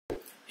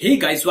Hey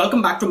guys,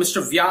 welcome back to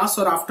mister व्यास।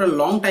 और after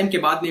long time के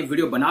बाद मैं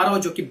वीडियो बना रहा हूं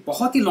जो कि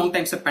बहुत ही लॉन्ग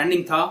टाइम से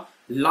पेंडिंग था।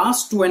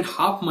 लास्ट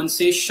 2.5 मंथ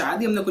से शायद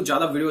ही हमने कुछ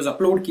ज्यादा वीडियोस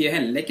अपलोड किए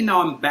हैं, लेकिन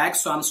now I am back,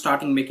 so I am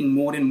starting making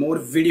more and more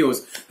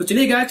videos. तो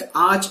चलिए गाइस,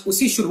 आज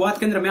उसी शुरुआत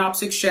के अंदर मैं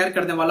आपसे शेयर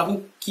करने वाला हूं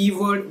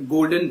keyword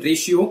golden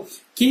ratio,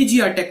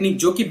 KGR technique,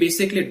 जो कि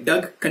बेसिकली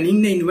डग कनिंग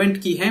ने इन्वेंट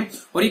की है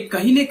और ये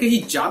कहीं ना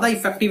कहीं ज्यादा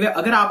इफेक्टिव है।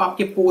 अगर आप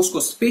आपके पोस्ट को,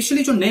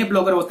 स्पेशली जो नए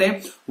ब्लॉगर होते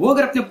हैं, वो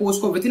अगर अपने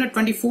पोस्ट को विद इन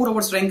 24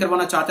 आवर्स रैंक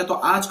करवाना चाहते हैं तो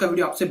आज का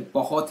वीडियो आपसे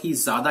बहुत ही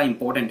ज्यादा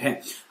इंपॉर्टेंट है।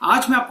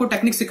 आज मैं आपको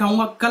टेक्निक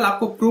सिखाऊंगा, कल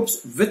आपको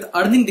प्रूफ्स विद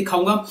अर्निंग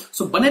दिखाऊंगा।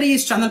 सो बने रहिए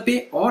इस चैनल पे,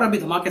 और अभी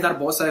धमाकेदार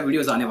बहुत सारे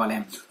वीडियोस आने वाले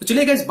हैं। तो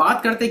चलिए गाइस,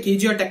 बात करते हैं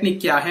KGR टेक्निक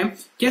क्या है,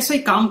 कैसे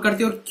काम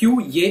करते हैं और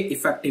क्यों ये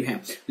इफेक्टिव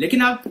है।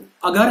 लेकिन आप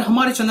अगर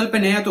हमारे चैनल पे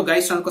नए हैं तो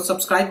गाइस चैनल को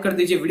सब्सक्राइब कर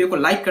दीजिए, वीडियो को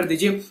लाइक कर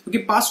दीजिए, क्योंकि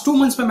पास्ट 2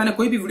 मंथ्स में मैंने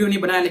कोई भी वीडियो नहीं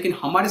बनाया, लेकिन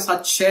हमारे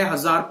साथ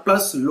 6000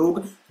 प्लस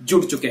लोग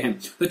जुड़ चुके हैं।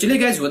 तो चलिए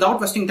गाइस,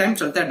 विदाउट वेस्टिंग टाइम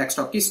चलते हैं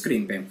डेस्कटॉप की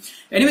स्क्रीन पे।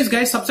 एनीवेज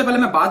गाइस, सबसे पहले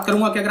मैं बात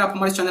करूंगा कि अगर आप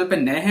हमारे चैनल पे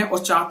नए हैं और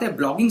चाहते हैं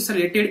ब्लॉगिंग से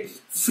रिलेटेड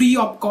फ्री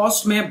ऑफ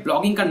कॉस्ट में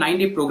ब्लॉगिंग का 9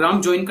 डे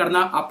प्रोग्राम ज्वाइन करना,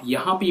 आप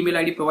यहां पे ईमेल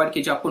आईडी प्रोवाइड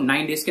कीजिए, आपको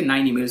 9 डेज के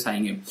 9 ईमेल्स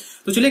आएंगे।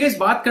 तो चलिए गाइस,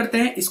 बात करते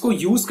हैं इसको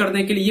यूज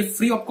करने के लिए। ये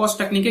फ्री ऑफ कॉस्ट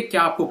टेक्निक है,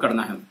 क्या आपको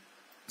करना है।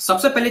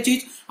 सबसे पहले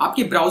चीज,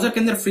 आपके ब्राउजर के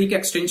अंदर फ्री के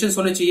एक्सटेंशंस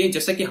होने चाहिए,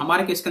 जैसे कि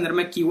हमारे केस के अंदर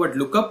मैं कीवर्ड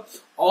लुकअप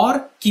और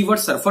कीवर्ड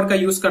सर्फर का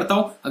यूज करता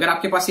हूं। अगर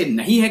आपके पास ये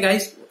नहीं है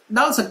गाइस,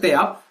 डाल सकते हैं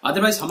आप।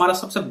 अदरवाइज हमारा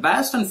सबसे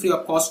best and free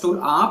of cost tool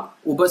आप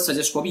उबर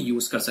सजेस्ट को भी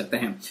यूज कर सकते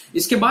हैं।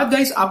 इसके बाद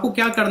गाइस, आपको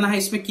क्या करना है,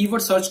 इसमें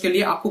कीवर्ड सर्च के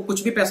लिए आपको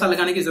कुछ भी पैसा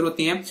लगाने की जरूरत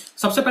नहीं है।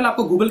 सबसे पहले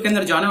आपको गूगल के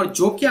अंदर जाना है और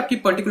जो कि आपकी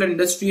पर्टिकुलर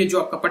इंडस्ट्री है, जो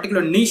आपका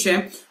पर्टिकुलर निश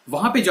है,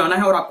 वहां पे जाना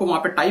है और आपको वहां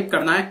पे टाइप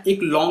करना है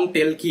एक लॉन्ग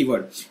टेल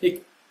कीवर्ड,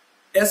 एक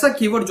ऐसा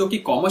कीवर्ड जो कि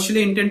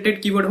कॉमर्शियली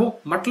इंटेंटेड कीवर्ड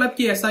हो, मतलब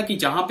कि ऐसा कि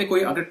जहां पे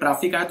कोई अगर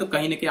ट्रैफिक आए तो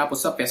कहीं ना कहीं आप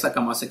उससे पैसा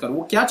कमा सके।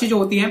 वो क्या चीजें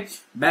होती हैं,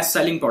 बेस्ट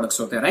सेलिंग प्रोडक्ट्स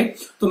होते हैं, राइट।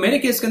 तो मेरे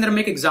केस के अंदर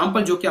मैं एक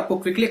एग्जांपल जो कि आपको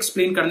क्विकली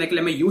एक्सप्लेन करने के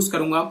लिए मैं यूज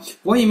करूंगा,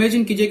 वो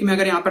इमेजिन कीजिए कि मैं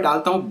अगर यहां पे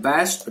डालता हूं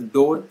बेस्ट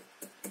डोर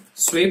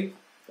स्वीप,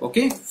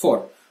 ओके,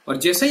 4, और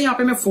जैसे ही यहां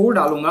पे मैं 4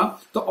 डालूंगा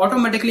तो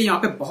ऑटोमेटिकली यहां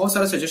पे बहुत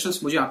सारे सजेशंस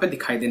मुझे यहां पे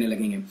दिखाई देने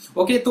लगेंगे।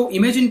 ओके, तो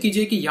इमेजिन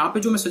कीजिए कि यहां पे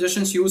जो मैं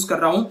सजेशंस यूज कर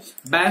रहा हूं,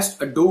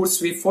 best door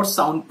SVEEP for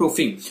sound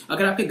proofing.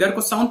 अगर आपके घर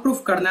को साउंड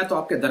प्रूफ करना है तो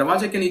आपके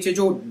दरवाजे के नीचे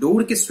जो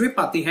डोर की स्वीप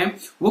आती है,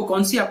 वो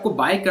कौन सी आपको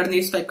बाय करनी,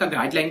 इस टाइप का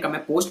गाइडलाइन का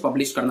मैं पोस्ट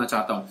पब्लिश करना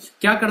चाहता हूं।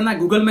 क्या करना है,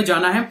 गूगल में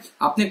जाना है,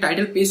 आपने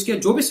टाइटल पेस्ट किया,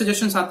 जो भी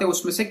सजेशंस आते हैं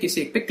उसमें से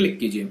किसी एक पे क्लिक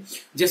कीजिए।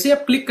 जैसे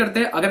आप क्लिक करते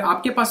हैं, अगर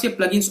आपके पास ये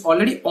प्लगइन्स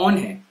ऑलरेडी ऑन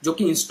है, जो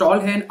कि इंस्टॉल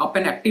है, अप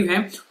एंड एक्टिव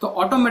है, तो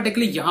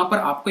ऑटोमेटिकली यहां पर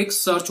आपको एक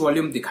सर्च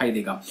वॉल्यूम दिखाई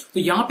देगा। तो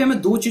यहां पे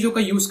हमें 2 चीजों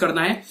का यूज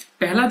करना है।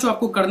 पहला जो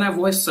आपको करना है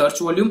वो है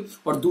सर्च वॉल्यूम,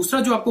 और दूसरा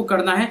जो आपको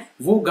करना है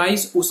वो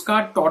गाइस उसका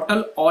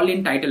total all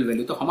in title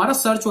value. तो हमारा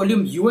सर्च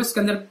वॉल्यूम यूएस के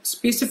अंदर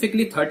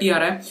स्पेसिफिकली 30 आ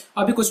रहा है।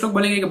 अभी कुछ लोग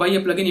बोलेंगे कि भाई ये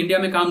प्लगइन इंडिया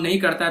में काम नहीं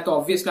करता है, तो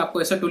ऑब्वियसली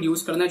आपको ऐसा टूल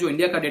यूज करना है जो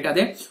इंडिया का डेटा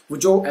दे, वो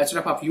जो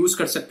एचरेफ आप यूज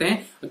कर सकते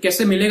हैं।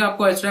 कैसे मिलेगा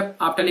आपको एचरेफ,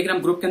 आप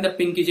टेलीग्राम ग्रुप के अंदर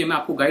पिंग कीजिए, मैं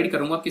आपको गाइड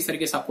करूंगा किस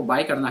तरीके से आपको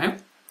बाय करना है।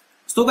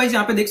 तो गाइस,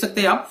 यहाँ पे देख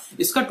सकते हैं आप,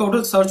 इसका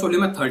टोटल सर्च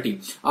वॉल्यूम है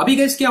 30। अभी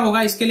गाइस क्या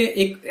होगा, इसके लिए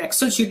एक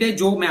एक्सेल शीट है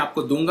जो मैं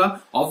आपको दूंगा।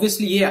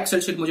 ऑब्वियसली ये एक्सेल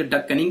शीट मुझे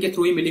डग कनिंग के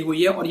थ्रू ही मिली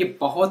हुई है और ये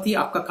बहुत ही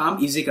आपका काम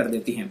इजी कर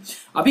देती है।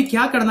 अभी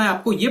क्या करना है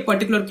आपको, ये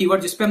पर्टिकुलर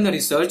कीवर्ड जिसपे हमने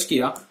रिसर्च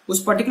किया,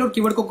 उस पर्टिकुलर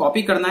कीवर्ड को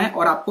कॉपी करना है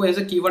और आपको एज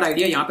ए कीवर्ड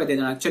आइडिया यहाँ पे दे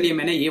देना है। चलिए,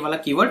 मैंने ये वाला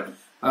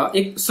कीवर्ड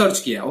एक सर्च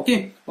किया, ओके,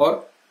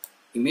 और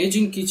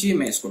इमेजिन कीजिए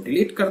मैं इसको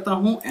डिलीट करता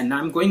हूं and I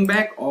am going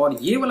back, और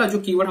ये वाला जो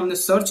कीवर्ड हमने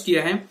सर्च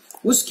किया है,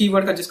 उस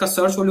कीवर्ड का जिसका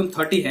सर्च वॉल्यूम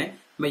 30 है,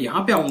 मैं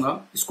यहां पे आऊंगा,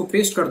 इसको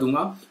पेस्ट कर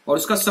दूंगा और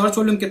इसका सर्च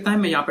वॉल्यूम कितना है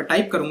मैं यहां पे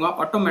टाइप करूंगा,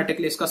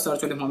 ऑटोमेटिकली इसका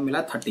सर्च वॉल्यूम हमें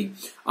मिला 30।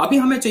 अभी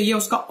हमें चाहिए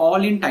उसका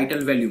ऑल इन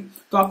टाइटल वैल्यू।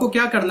 तो आपको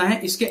क्या करना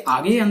है, इसके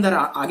आगे अंदर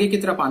आगे की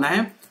तरफ आना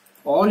है,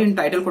 ऑल इन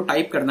टाइटल को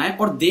टाइप करना है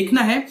और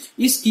देखना है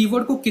इस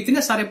कीवर्ड को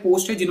कितने सारे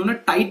पोस्ट है जिन्होंने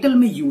टाइटल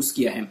में यूज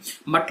किया है,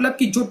 मतलब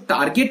कि जो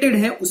टारगेटेड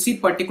है उसी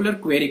पर्टिकुलर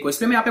क्वेरी को।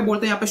 इसलिए मैं यहाँ पे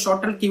बोलते हैं, यहाँ पे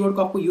शॉर्ट टेल कीवर्ड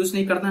को आपको यूज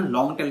नहीं करना है,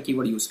 लॉन्ग टेल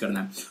कीवर्ड यूज करना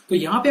है। तो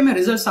यहाँ पे मैं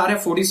रिजल्ट आ रहे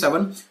हैं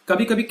 47।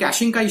 कभी कभी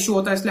कैशिंग का इश्यू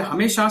होता है, इसलिए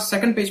हमेशा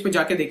सेकंड पेज पे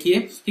जाके देखिए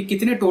कि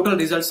कितने टोटल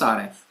रिजल्ट आ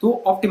रहे हैं, तो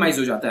ऑप्टिमाइज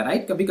हो जाता है,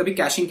 राइट। कभी कभी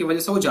कैशिंग की वजह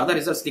से वो ज्यादा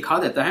रिजल्ट दिखा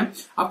देता है।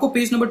 आपको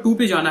पेज नंबर 2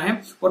 पे जाना है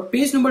और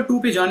पेज नंबर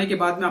 2 पे जाने के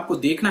बाद में आपको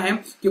देखना है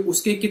कि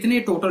उसके कितने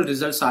टोटल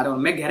रिजल्ट आ रहे हैं। और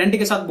मैं गारंटी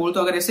के साथ बोलता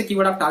हूं, अगर ऐसे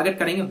कीवर्ड आप टारगेट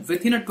करेंगे,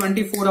 विद इन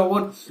 24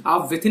 आवर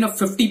आप विद इन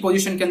 50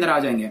 पोजीशन के अंदर आ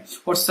जाएंगे,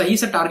 और सही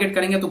से टारगेट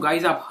करेंगे तो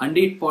गाइज आप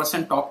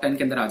 100% टॉप 10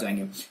 के अंदर आ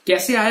जाएंगे।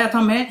 कैसे आया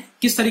था मैं,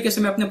 किस तरीके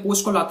से मैं अपने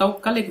पोस्ट को लाता हूं,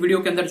 कल एक वीडियो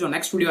के अंदर, जो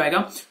नेक्स्ट वीडियो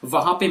आएगा,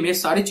 वहां पे मैं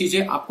सारी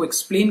चीजें आपको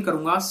एक्सप्लेन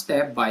करूंगा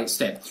स्टेप बाय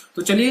स्टेप।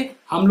 तो चलिए,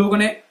 हम लोगों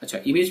ने, अच्छा,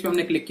 इमेज पे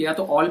हमने क्लिक किया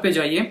तो ऑल पे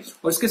जाइए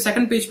और इसके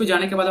सेकंड पेज पे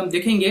जाने के बाद हम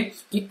देखेंगे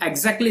कि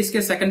एग्जैक्टली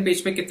इसके सेकंड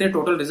पेज पे कितने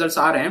टोटल रिजल्ट्स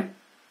आ रहे हैं।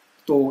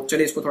 तो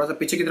चलिए इसको थोड़ा सा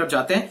पीछे की तरफ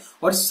जाते हैं,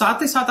 और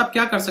साथ ही साथ आप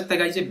क्या कर सकते हैं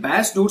गाइस, ये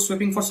best door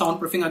sweeping for sound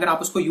proofing, अगर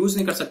आप उसको यूज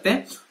नहीं कर सकते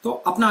हैं तो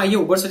अपना आइए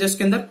उबर सजेस्ट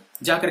के अंदर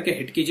जाकर के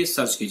हिट कीजिए,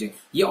 सर्च कीजिए,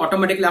 ये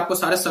ऑटोमेटिकली आपको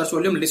सारे सर्च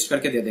वॉल्यूम लिस्ट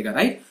करके दे देगा,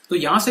 राइट। तो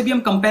यहां से भी हम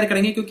कंपेयर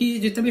करेंगे, क्योंकि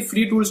जितने भी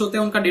फ्री टूल्स होते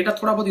हैं उनका डेटा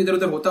थोड़ा बहुत इधर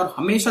उधर होता है, और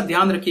हमेशा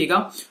ध्यान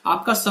रखिएगा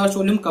आपका सर्च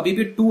वॉल्यूम कभी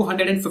भी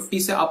 250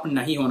 से अप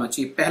नहीं होना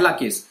चाहिए। पहला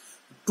केस,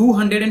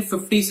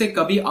 250 से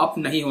कभी अप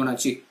नहीं होना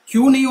चाहिए।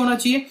 क्यों नहीं होना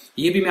चाहिए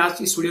ये भी मैं आज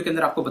इस वीडियो के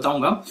अंदर आपको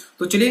बताऊंगा।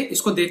 तो चलिए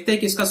इसको देखते हैं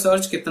कि इसका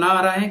सर्च कितना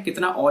आ रहा है,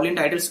 कितना ऑल इन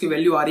टाइटल्स की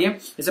वैल्यू आ रही है।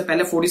 जैसे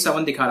पहले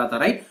 47 दिखा रहा था,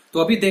 राइट। तो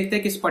अभी देखते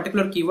हैं कि इस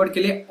पर्टिकुलर कीवर्ड के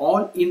लिए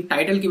ऑल इन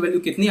टाइटल की वैल्यू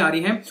कितनी आ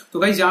रही है। तो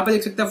गाइस यहाँ पे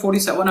देख सकते हैं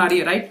 47 आ रही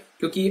है, राइट,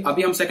 क्योंकि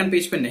अभी हम सेकंड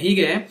पेज पे नहीं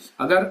गए हैं।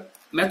 अगर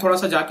मैं थोड़ा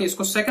सा जाके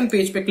इसको सेकंड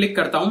पेज पे क्लिक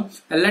करता हूं,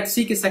 लेट्स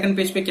सी कि सेकंड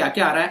पेज पे क्या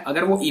क्या आ रहा है।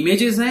 अगर वो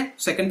इमेजेस हैं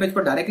सेकंड पेज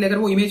पर डायरेक्टली, अगर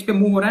वो इमेज पे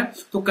मूव हो रहा है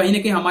तो कहीं ना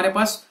कहीं हमारे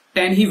पास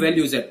 10 ही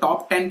वैल्यूज है,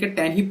 टॉप 10 के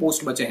 10 ही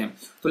पोस्ट बचे हैं।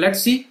 तो लेट्स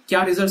सी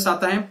क्या रिजल्ट्स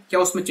आता है, क्या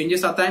उसमें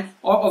चेंजेस आता है।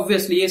 और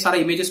ऑब्वियसली ये सारा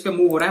इमेजेस पे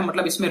मूव हो रहा है,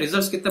 मतलब इसमें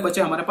रिजल्ट्स कितने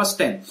बचे हमारे पास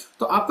 10।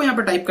 तो आपको यहाँ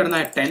पे टाइप करना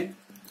है 10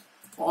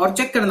 और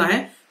चेक करना है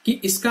कि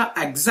इसका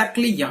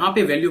एग्जैक्टली यहां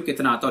पे वैल्यू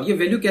कितना आता है। और ये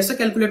वैल्यू कैसे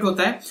कैलकुलेट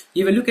होता है,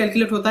 ये वैल्यू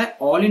कैलकुलेट होता है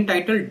all in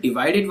title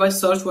divided by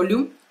search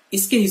volume,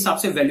 इसके हिसाब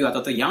से वैल्यू आता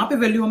है। तो यहां पे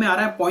वैल्यू हमें आ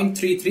रहा है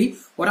 0.33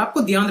 और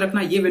आपको ध्यान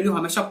रखना ये वैल्यू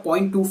हमेशा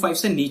 0.25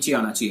 से नीचे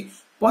आना चाहिए।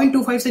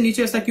 0.25 से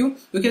नीचे ऐसा क्यों,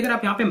 क्योंकि अगर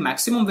आप यहाँ पे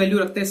मैक्सिमम वैल्यू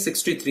रखते हैं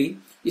 63,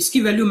 इसकी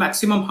वैल्यू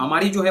मैक्सिमम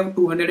हमारी जो है वो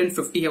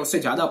 250 है, उससे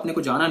ज्यादा अपने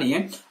को जाना नहीं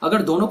है।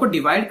 अगर दोनों को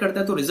डिवाइड करते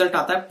हैं तो रिजल्ट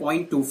आता है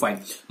 0.25।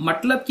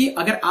 मतलब कि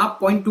अगर आप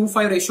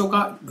 0.25 रेशियो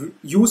का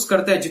यूज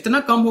करते हैं, जितना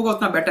कम होगा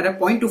उतना बेटर है।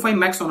 0.25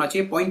 मैक्स होना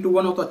चाहिए,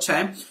 0.21 हो तो अच्छा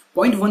है,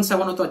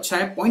 0.17 हो तो अच्छा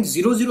है,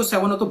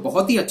 0.007 हो तो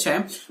बहुत ही अच्छा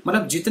है।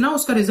 मतलब जितना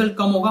उसका रिजल्ट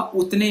कम होगा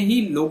उतने ही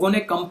लोगों ने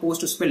कम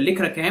पोस्ट उस पर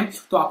लिख रखे हैं,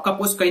 तो आपका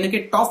पोस्ट कहीं ना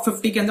कहीं टॉप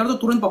 50 के अंदर तो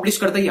तुरंत पब्लिश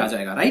करते ही आ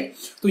जाएगा, राइट।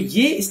 तो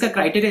ये इसका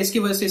क्राइटेरिया, इसकी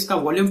वजह से इसका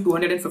वॉल्यूम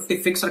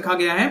 250 फिक्स रखा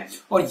गया है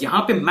और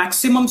यहां पे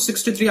मैक्सिमम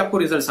 63 आपको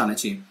रिजल्ट्स आना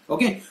चाहिए।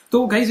 ओके,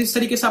 तो गाइज इस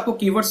तरीके से आपको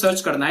कीवर्ड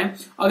सर्च करना है।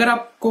 अगर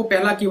आपको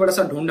पहला कीवर्ड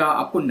ऐसा ढूंढा,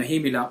 आपको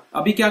नहीं मिला,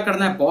 अभी क्या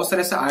करना है, बहुत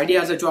सारे ऐसे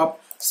आइडियाज है जो आप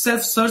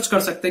सेल्फ सर्च कर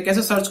सकते हैं।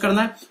 कैसे सर्च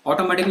करना है,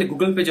 ऑटोमेटिकली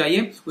गूगल पे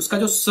जाइए, उसका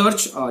जो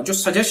सर्च जो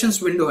सजेशंस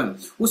विंडो है,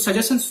 उस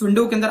सजेशंस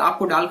विंडो के अंदर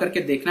आपको डाल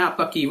करके देखना है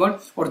आपका कीवर्ड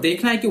और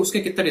देखना है कि उसके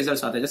कितने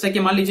रिजल्ट्स आते हैं। जैसे कि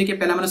मान लीजिए कि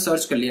पहले मैंने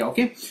सर्च कर लिया,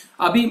 ओके,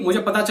 अभी मुझे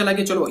पता चला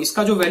कि चलो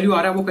इसका जो वैल्यू आ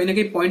रहा है वो कहीं ना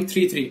कहीं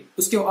 0.33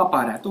 उसके अप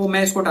आ रहा है, तो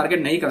मैं इसको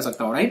टारगेट नहीं कर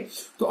सकता हूं, राइट।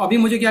 तो अभी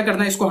मुझे क्या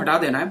करना है, इसको हटा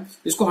देना है।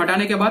 इसको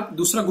हटाने के बाद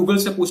दूसरा गूगल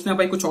से पूछना है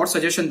भाई कुछ और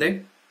सजेशन दे।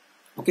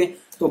 ओके,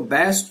 तो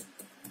बेस्ट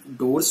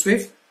डोर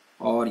स्विफ्ट,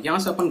 और यहां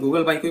से अपन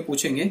गूगल भाई को ही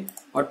पूछेंगे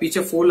और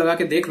पीछे 4 लगा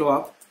के देख लो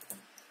आप।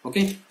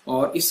 ओके,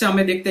 और इससे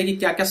हमें देखते हैं कि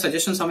क्या क्या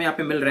सजेशंस हमें यहाँ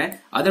पे मिल रहे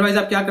हैं। अदरवाइज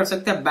आप क्या कर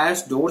सकते हैं,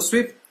 बेस्ट डोर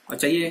स्विफ्ट, और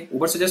चाहिए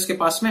उबर सजेस्ट के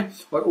पास में,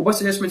 और उबर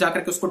सजेस्ट में जाकर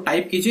के उसको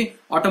टाइप कीजिए,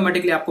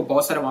 ऑटोमेटिकली आपको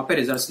बहुत सारे वहां पे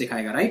रिजल्ट्स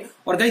दिखाएगा, राइट।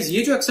 और गाइज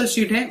ये जो एक्सेल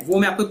शीट है वो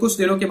मैं आपको कुछ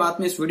देरों के बाद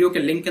में इस वीडियो के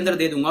लिंक के अंदर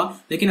दे दूंगा।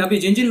 लेकिन अभी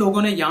जिन जिन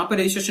लोगों ने यहाँ पे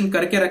रजिस्ट्रेशन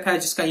करके रखा है,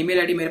 जिसका ईमेल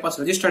आईडी मेरे पास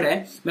रजिस्टर्ड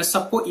है, मैं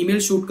सबको ईमेल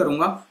शूट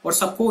करूंगा और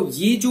सबको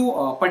ये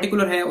जो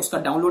पर्टिकुलर है उसका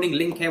डाउनलोडिंग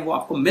लिंक है वो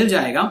आपको मिल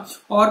जाएगा।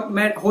 और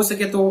मैं हो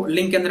सके तो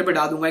लिंक के अंदर पे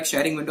डाल दूंगा एक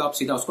शेयरिंग विंडो, आप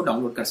सीधा उसको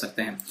डाउनलोड कर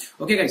सकते हैं।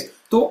 ओके गाइज,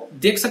 तो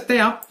देख सकते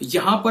हैं आप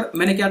यहां पर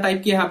मैंने क्या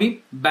टाइप किया है अभी,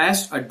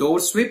 बेस्ट डोर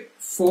स्विफ्ट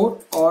 4,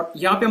 और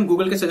यहाँ पे हम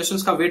गूगल के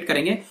सजेशंस का वेट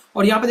करेंगे।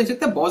 और यहाँ पे देख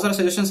सकते हैं बहुत सारे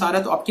सजेशंस आ रहे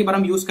हैं, तो अब की बार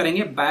हम यूज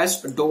करेंगे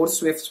best door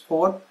Swift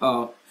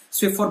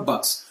for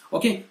bugs.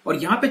 Okay, और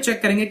यहाँ पे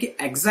चेक करेंगे कि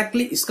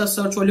एग्जैक्टली इसका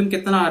सर्च वॉल्यूम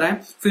कितना आ रहा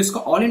है, फिर इसका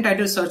ऑल इन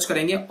टाइटल सर्च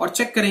करेंगे और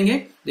चेक करेंगे।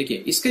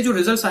 देखिए इसके जो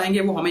रिजल्ट्स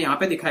आएंगे वो हमें यहाँ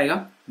पे दिखाएगा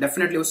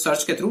डेफिनेटली उस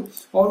सर्च के थ्रू,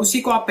 और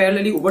उसी को आप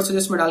पैरेलली उबर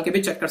सजेस्ट में डाल के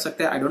भी चेक कर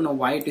सकते हैं। I don't know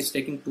why it is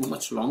taking too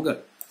much longer.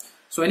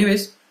 So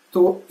anyways,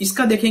 तो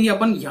इसका देखेंगे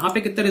अपन यहाँ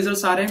पे कितने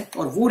रिजल्ट्स आ रहे हैं,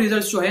 और वो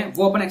रिजल्ट्स जो है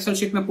वो अपन एक्सेल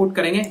शीट में पुट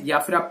करेंगे, या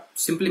फिर आप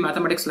सिंपली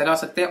मैथमेटिक्स लगा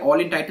सकते हैं,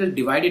 all in title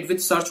divided with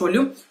search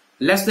volume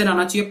less than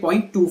आना चाहिए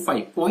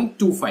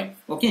 0.25।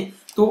 ओके,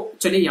 तो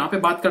चलिए यहाँ पे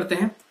बात करते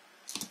हैं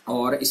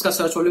और इसका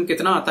सर्च वॉल्यूम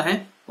कितना आता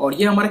है। और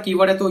ये हमारा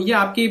कीवर्ड है, तो ये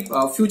आपकी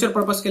फ्यूचर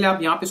पर्पस के लिए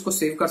आप यहाँ पे इसको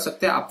सेव कर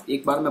सकते हैं। आप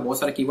एक बार में बहुत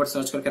सारे कीवर्ड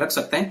सर्च करके रख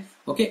सकते हैं।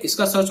 ओके,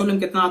 इसका सर्च वॉल्यूम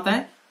कितना आता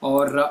है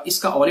और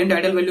इसका ऑल इन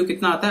टाइटल वैल्यू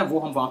कितना आता है वो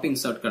हम वहां पे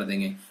इंसर्ट कर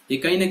देंगे। ये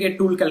कहीं ना कहीं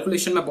टूल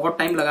कैलकुलेशन में बहुत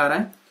टाइम लगा रहा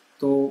है,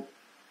 तो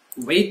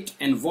वेट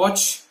एंड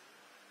वॉच।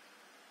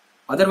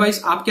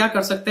 अदरवाइज आप क्या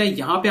कर सकते हैं,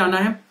 यहां पे आना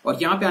है और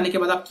यहां पे आने के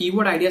बाद आप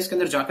कीवर्ड आइडियाज के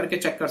अंदर जाकर के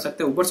चेक कर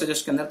सकते हैं उबर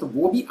सजेस्ट के अंदर, तो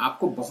वो भी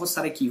आपको बहुत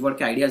सारे कीवर्ड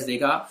के आइडियाज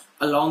देगा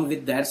along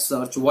with that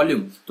search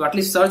volume. तो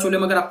एटलीस्ट सर्च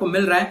वॉल्यूम अगर आपको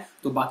मिल रहा है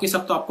तो बाकी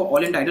सब तो आपको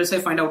ऑल इन टाइटल से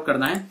फाइंड आउट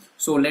करना है।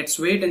 सो लेट्स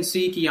वेट एंड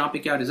सी कि यहाँ पे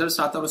क्या रिजल्ट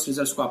आता है और उस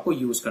रिजल्ट को आपको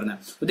यूज करना है।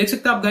 तो देख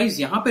सकते हैं आप गाइज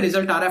यहाँ पे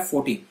रिजल्ट आ रहा है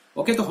 40।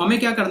 ओके, तो हमें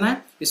क्या करना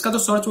है, इसका तो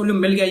सर्च वॉल्यूम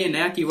मिल गया, ये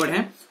नया कीवर्ड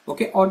है।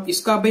 ओके, और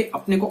इसका भाई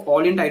अपने को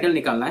ऑल इन टाइटल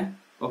निकालना है।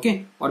 ओके,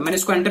 और मैंने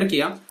इसको एंटर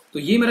किया तो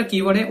ये मेरा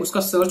कीवर्ड है, उसका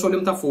सर्च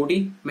वॉल्यूम था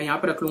 40, मैं यहां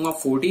पे रख लूंगा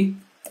 40।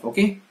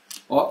 ओके,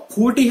 और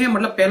 40 है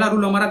मतलब पहला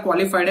रूल हमारा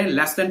क्वालिफाइड है,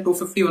 लेस देन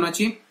 250 होना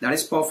चाहिए, दैट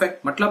इज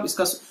परफेक्ट। मतलब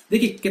इसका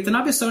देखिए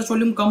कितना भी सर्च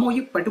वॉल्यूम कम हो,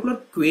 ये पर्टिकुलर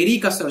क्वेरी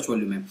का सर्च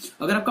वॉल्यूम है।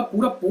 अगर आपका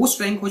पूरा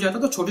पोस्ट रैंक हो जाता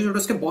है तो छोटे छोटे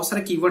उसके बहुत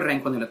सारे कीवर्ड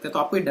रैंक होने लगते हैं। तो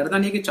आपको ये डरना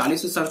नहीं है कि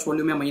 40 सर्च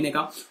वॉल्यूम है महीने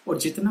का, और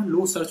जितना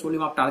लो सर्च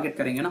वॉल्यूम आप टारगेट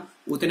करेंगे ना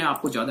उतने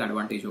आपको ज्यादा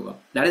एडवांटेज होगा।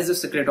 That is the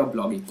secret of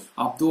blogging.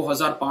 आप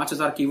 2000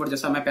 5000 कीवर्ड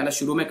जैसा मैं पहले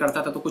शुरू में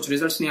करता था तो कुछ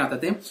रिजल्ट्स नहीं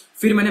आते थे,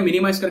 फिर मैंने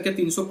मिनिमाइज करके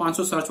 300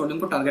 500 सर्च वॉल्यूम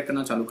को टारगेट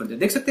करना चालू कर दिया।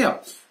 देख सकते हैं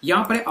आप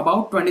यहाँ पर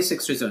अबाउट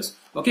 26 रिजल्ट्स।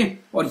 ओके,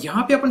 और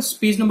यहाँ पे अपन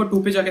पेज नंबर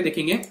 2 पे जाके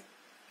देखेंगे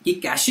कि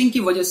कैशिंग की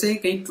वजह से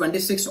कहीं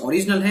 26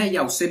 ओरिजिनल है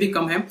या उससे भी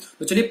कम है।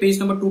 तो चलिए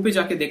पेज नंबर 2 पे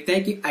जाके देखते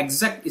हैं कि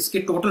एग्जैक्ट इसके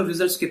टोटल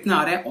रिजल्ट्स कितने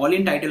आ रहे हैं ऑल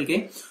इन टाइटल के।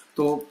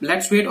 तो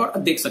लेट्स वेट और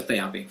देख सकते हैं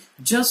यहाँ पे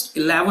जस्ट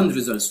 11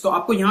 रिजल्ट्स। तो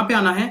आपको यहाँ पे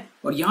आना है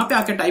और यहाँ पे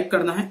आके टाइप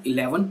करना है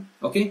 11,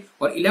 ओके।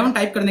 और 11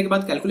 टाइप करने के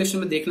बाद कैलकुलेशन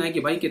में देखना है कि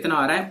भाई कितना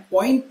आ रहा है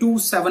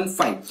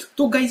 0.275।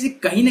 तो गाइस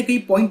कहीं ना कहीं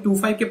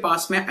 0.25 के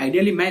पास में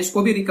आइडियली मैं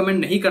इसको भी रिकमेंड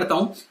नहीं करता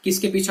हूं कि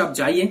इसके पीछे आप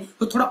जाइए,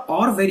 तो थोड़ा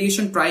और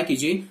वेरिएशन ट्राई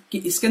कीजिए कि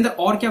इसके अंदर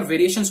और क्या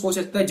वेरिएशन हो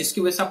सकता है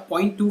जिसकी वजह से आप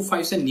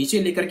 0.25 से नीचे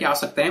लेकर के आ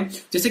सकते हैं।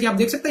 जैसे कि आप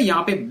देख सकते हैं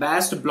यहाँ पे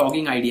बेस्ट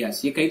ब्लॉगिंग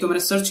आइडियाज, ये कहीं तो मैंने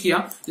सर्च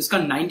किया, जिसका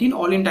 19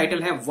 ऑल इन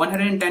टाइटल है,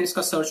 110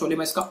 इसका सर्च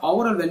वॉल्यूम है, इसका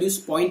ओवरऑल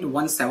वैल्यूज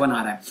 0.17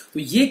 आ रहा है। तो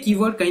ये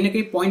कीवर्ड कहीं ना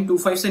कहीं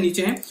 0.25 से नीचे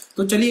है।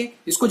 तो चलिए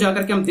इसको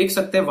जाकर के हम देख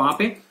सकते हैं वहां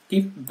पे कि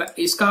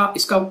इसका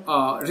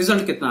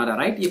रिजल्ट कितना आ रहा है,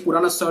 राइट। ये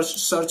पुराना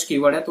सर्च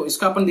कीवर्ड है, तो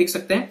इसका अपन देख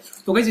सकते हैं।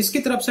 तो गाइस इसकी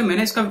तरफ से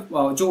मैंने इसका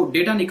जो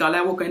डेटा निकाला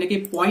है वो कहीं ना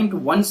कहीं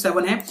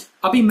 0.17 है।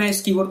 अभी मैं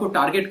इस कीवर्ड को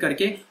टारगेट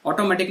करके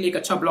ऑटोमेटिकली एक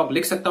अच्छा ब्लॉग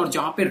लिख सकता हूं और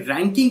जहां पे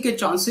रैंकिंग के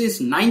चांसेस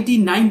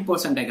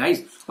 99% है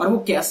गाइस। और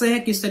वो कैसे है,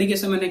 किस तरीके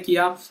से मैंने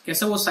किया,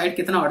 कैसे वो साइट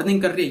कितना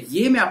अर्निंग कर रही है,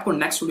 ये मैं आपको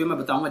नेक्स्ट वीडियो में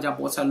बताऊंगा, जहां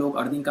बहुत सारे लोग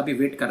अर्निंग का भी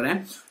वेट कर रहे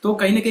हैं। तो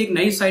कहीं ना कहीं एक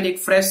नई साइट, एक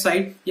फ्रेश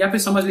साइट, या फिर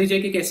समझ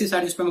लीजिए कि एक ऐसी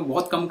साइट जिसपे मैं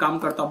बहुत कम काम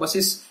करता हूं, बस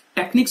इस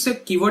टेक्निक से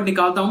कीवर्ड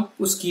निकालता हूं,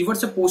 उस कीवर्ड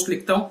से पोस्ट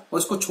लिखता हूं और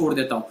उसको छोड़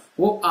देता हूं,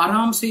 वो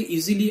आराम से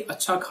इजीली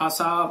अच्छा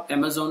खासा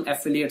Amazon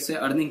एफिलिएट से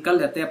अर्निंग कर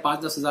लेते हैं।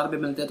 5-10 हजार रुपए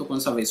मिलते हैं, तो कौन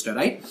सा वेस्ट है,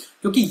 राइट।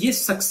 क्योंकि ये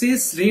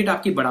सक्सेस रेट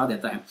आपकी बढ़ा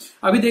देता है।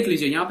 अभी देख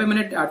लीजिए यहाँ पे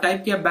मैंने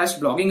टाइप किया बेस्ट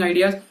ब्लॉगिंग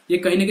आइडियाज, ये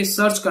कहीं ना कहीं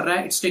सर्च कर रहा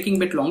है, it's taking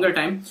bit longer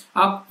time.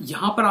 आप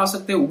यहां पर आ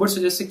सकते हैं, ऊबर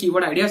से जैसे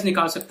कीवर्ड आइडियाज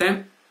निकाल सकते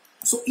हैं।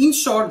 सो in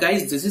short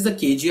guys this is the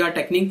KGR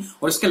technique,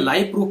 और इसके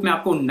लाइव प्रूफ मैं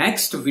आपको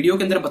नेक्स्ट वीडियो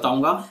के अंदर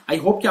बताऊंगा। आई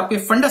होप कि आपके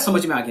फंडा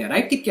समझ में आ गया,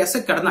 राइट, कि कैसे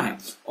करना है।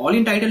 ऑल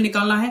इन टाइटल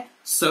निकालना है,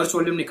 सर्च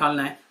वॉल्यूम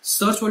निकालना है,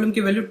 सर्च वॉल्यूम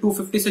की वैल्यू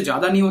 250 से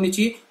ज्यादा नहीं होनी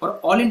चाहिए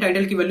और ऑल इन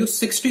टाइटल की वैल्यू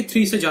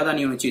 63 से ज्यादा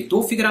नहीं होनी चाहिए।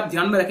 दो फिगर आप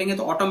ध्यान में रखेंगे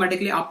तो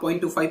ऑटोमेटिकली आप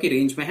 0.25 की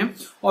रेंज में हैं।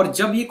 और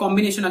जब ये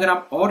कॉम्बिनेशन अगर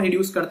आप और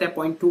रिड्यूस करते हैं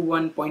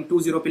 0.21,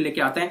 0.20 पे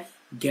लेके आते हैं,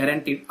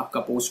 गारंटीड आपका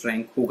पोस्ट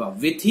रैंक होगा,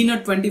 विथ इन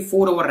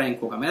 24 आवर रैंक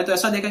होगा। मैंने तो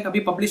ऐसा देखा है, कभी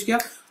पब्लिश किया,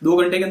 2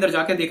 घंटे के अंदर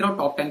जाकर देख रहा हूं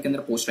टॉप 10 के अंदर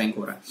पोस्ट रैंक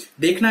हो रहा है।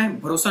 देखना है,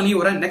 भरोसा नहीं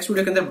हो रहा है, नेक्स्ट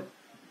वीडियो के अंदर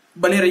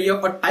बने रहिए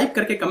और टाइप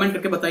करके कमेंट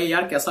करके बताइए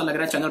यार कैसा लग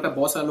रहा है। चैनल पे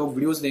बहुत सारे लोग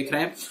वीडियोस देख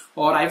रहे हैं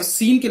और आई हैव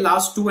सीन के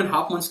लास्ट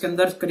 2.5 मंथ्स के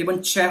अंदर करीबन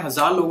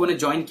 6000 लोगों ने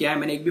ज्वाइन किया है।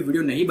 मैंने एक भी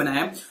वीडियो नहीं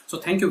बनाया है।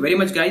 So thank you very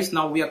much guys.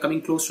 Now we are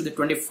coming close to the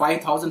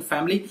 25,000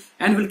 family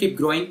and will keep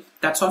growing.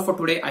 That's all for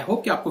today. I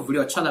hope कि आपको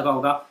वीडियो अच्छा लगा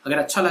होगा। अगर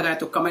अच्छा लगा है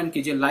तो कमेंट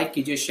कीजिए, लाइक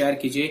कीजिए, शेयर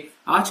कीजिए।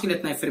 आज के लिए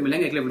इतना ही, फिर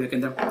मिलेंगे अगले वीडियो के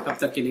अंदर। तब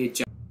तक के लिए